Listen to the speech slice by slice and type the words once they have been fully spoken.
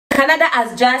Canada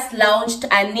has just launched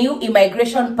a new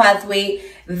immigration pathway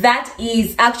that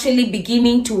is actually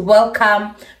beginning to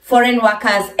welcome foreign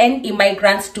workers and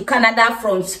immigrants to Canada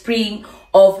from spring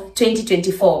of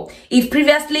 2024. If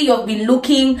previously you've been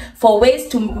looking for ways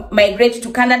to migrate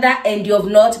to Canada and you have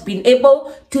not been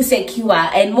able to secure,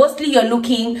 and mostly you're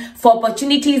looking for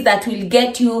opportunities that will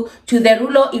get you to the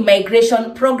rural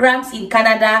immigration programs in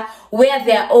Canada, where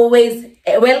they are always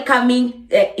welcoming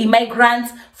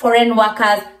immigrants, foreign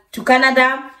workers to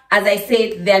Canada. As I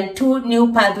said, there are two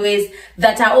new pathways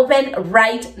that are open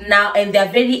right now, and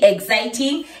they're very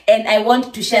exciting, and I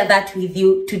want to share that with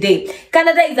you today.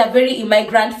 Canada is a very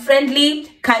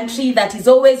immigrant-friendly country that is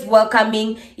always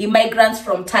welcoming immigrants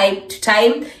from time to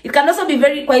time. It can also be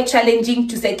very quite challenging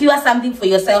to secure something for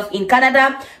yourself in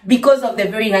Canada because of the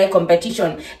very high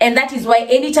competition. And that is why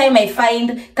anytime I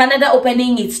find Canada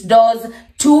opening its doors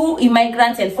to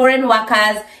immigrants and foreign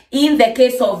workers, in the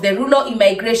case of the rural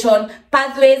immigration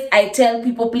pathways, I tell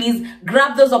people, please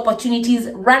grab those opportunities,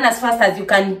 run as fast as you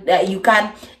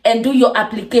can, and do your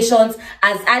applications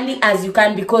as early as you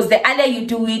can, because the earlier you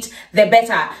do it, the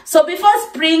better. So before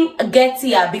spring gets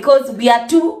here, because we are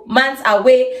 2 months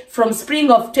away from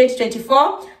spring of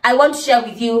 2024, I want to share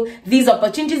with you these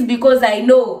opportunities because I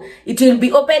know it will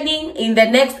be opening in the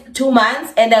next 2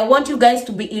 months, and I want you guys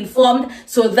to be informed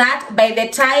so that by the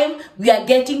time we are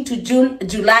getting to June,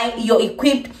 July, you're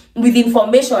equipped with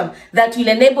information that will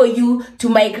enable you to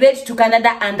migrate to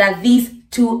Canada under these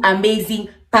two amazing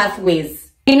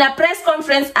pathways. In a press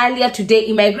conference earlier today,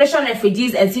 Immigration,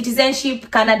 Refugees and Citizenship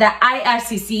Canada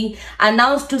 (IRCC)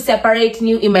 announced two separate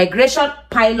new immigration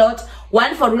pilots,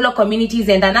 one for rural communities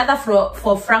and another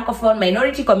for francophone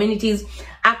minority communities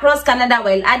across Canada,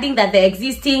 while adding that the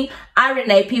existing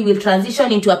RNIP will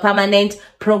transition into a permanent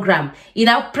program. In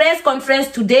a press conference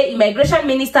today, Immigration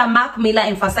Minister Mark Miller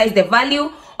emphasized the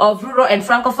value of rural and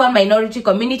francophone minority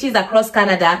communities across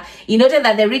Canada. He noted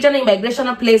that the regional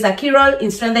immigration plays a key role in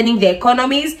strengthening their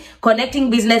economies, connecting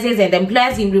businesses and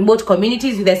employers in remote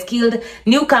communities with the skilled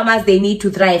newcomers they need to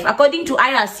thrive. According to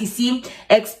IRCC,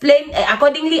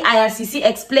 IRCC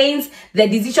explains the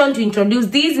decision to introduce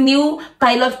these new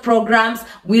pilot programs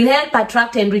will help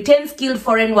attract and retain skilled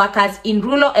foreign workers in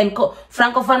rural and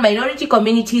francophone minority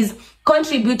communities,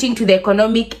 contributing to the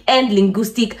economic and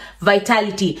linguistic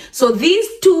vitality. So these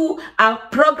two are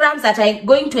programs that are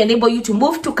going to enable you to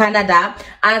move to Canada,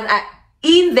 and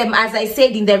in them, as I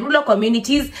said, in the rural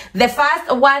communities. The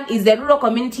first one is the Rural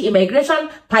Community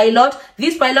Immigration Pilot.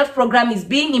 This pilot program is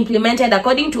being implemented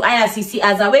according to IRCC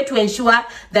as a way to ensure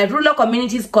that rural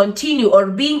communities continue or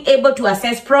being able to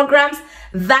access programs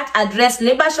that address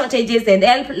labor shortages and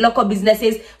help local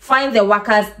businesses find the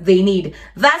workers they need.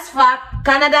 Thus far,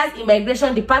 Canada's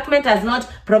Immigration Department has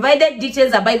not provided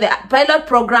details about the pilot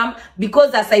program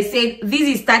because, as I said, this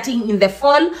is starting in the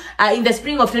fall, in the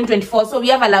spring of 2024. So we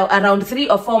have around 3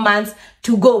 or 4 months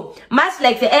to go. Much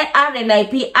like the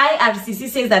RNIP, IRCC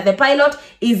says that the pilot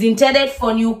is intended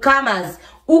for newcomers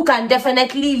who can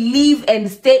definitely live and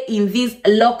stay in these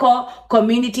local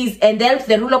communities and help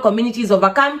the rural communities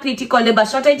overcome critical labor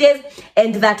shortages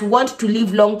and that want to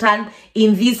live long term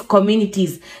in these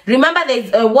communities. Remember,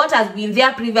 there's what has been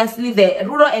there previously, the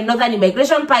Rural and Northern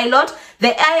Immigration Pilot. The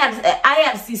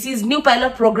IRCC's new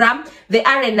pilot program, the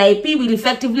RNIP, will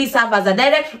effectively serve as a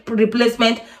direct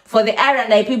replacement for the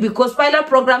RNIP because pilot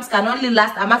programs can only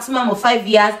last a maximum of 5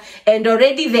 years, and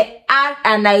already the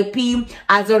RNIP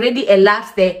has already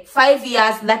elapsed the 5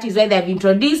 years. That is why they have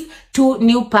introduced two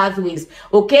new pathways.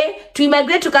 Okay, to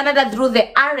immigrate to Canada through the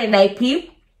RNIP,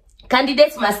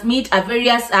 candidates must meet a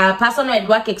various personal and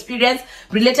work experience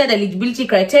related eligibility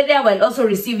criteria while also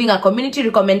receiving a community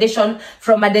recommendation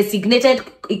from a designated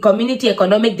community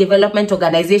economic development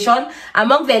organization.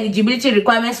 Among the eligibility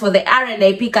requirements for the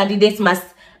RNIP, candidates must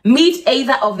meet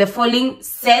either of the following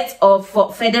sets of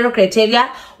federal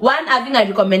criteria: 1, having a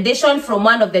recommendation from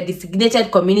one of the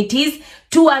designated communities;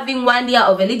 2, having 1 year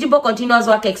of eligible continuous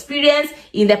work experience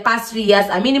in the past 3 years,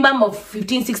 a minimum of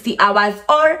 1560 hours,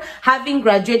 or having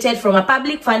graduated from a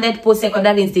public funded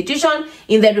post-secondary institution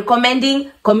in the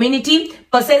recommending community,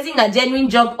 possessing a genuine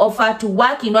job offer to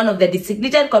work in one of the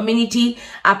designated community,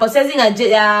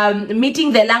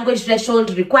 meeting the language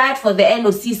threshold required for the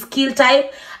NOC skill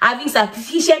type, having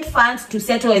sufficient funds to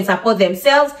settle and support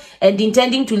themselves, and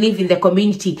intending to live in the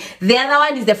community. The other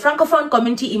one is the Francophone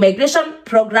Community Immigration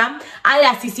Program.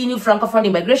 IRCC new Francophone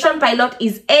Immigration Pilot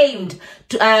is aimed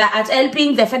at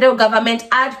helping the federal government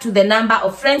add to the number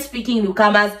of French-speaking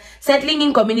newcomers settling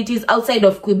in communities outside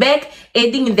of Quebec,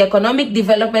 aiding in the economic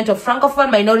development of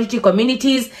Francophone minority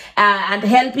communities, and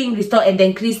helping restore and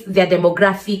increase their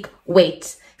demographic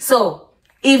weight. So,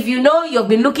 If you know you've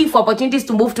been looking for opportunities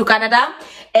to move to Canada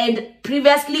and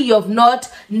previously you've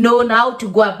not known how to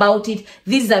go about it,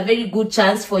 this is a very good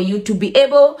chance for you to be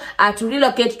able to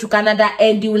relocate to Canada,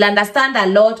 and you will understand a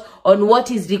lot on what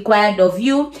is required of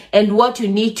you and what you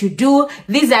need to do.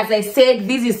 This, as I said,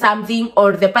 this is something,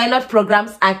 or the pilot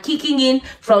programs are kicking in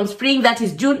from spring, that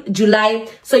is June, July.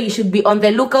 So you should be on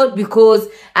the lookout, because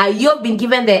you've been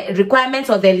given the requirements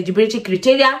or the eligibility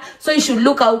criteria. So you should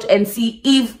look out and see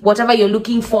if whatever you're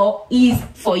looking for is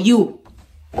for you.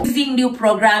 Using new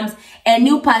programs and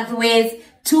new pathways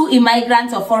to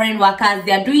immigrants or foreign workers,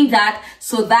 they are doing that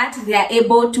so that they are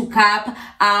able to curb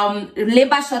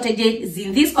labor shortages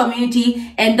in this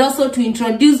community, and also to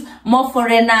introduce more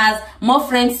foreigners, more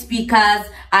French speakers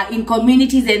in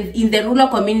communities and in the rural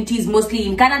communities, mostly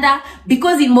in Canada,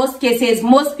 because in most cases,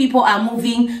 most people are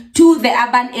moving to the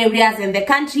urban areas, and the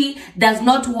country does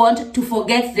not want to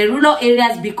forget the rural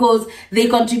areas because they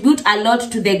contribute a lot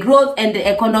to the growth and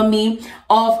the economy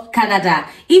of Canada.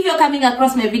 If you're coming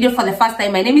across my video for the first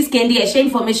time, my name is Kendi. I share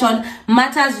information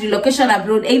matters relocation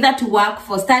abroad, either to work,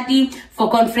 for study,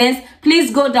 for conference.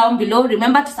 Please go down below.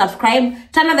 Remember to subscribe,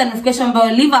 turn on the notification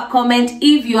bell, leave a comment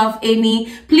if you have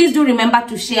any. Please do remember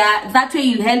to share. That way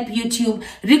you'll help YouTube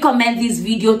recommend this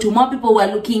video to more people who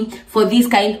are looking for this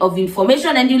kind of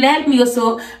information, and you'll help me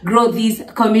also grow this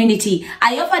community.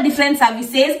 I offer different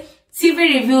services: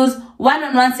 CV reviews,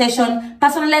 one-on-one session,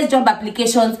 personalized job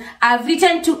applications. I've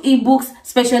written 2 ebooks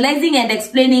specializing and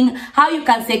explaining how you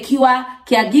can secure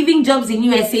caregiving jobs in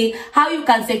USA, how you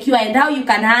can secure and how you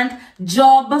can hunt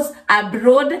jobs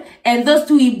abroad. And those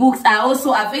 2 ebooks are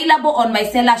also available on my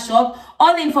seller shop.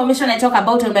 All the information I talk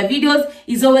about on my videos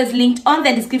is always linked on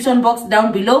the description box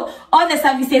down below. All the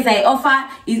services I offer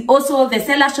is also, the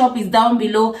seller shop is down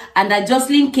below under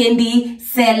Jocelyn Kendi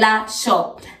Seller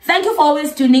Shop. Thank you for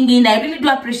always tuning in. I really do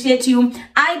appreciate you.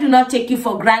 I do not take you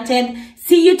for granted.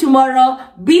 See you tomorrow.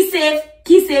 Be safe,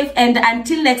 keep safe, and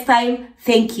until next time,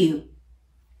 thank you.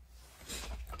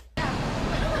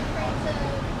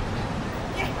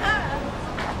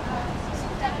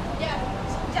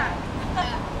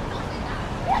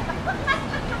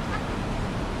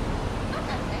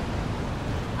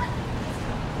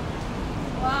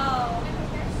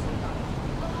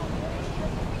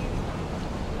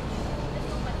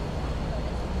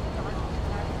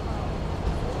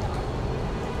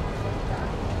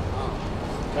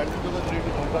 That is the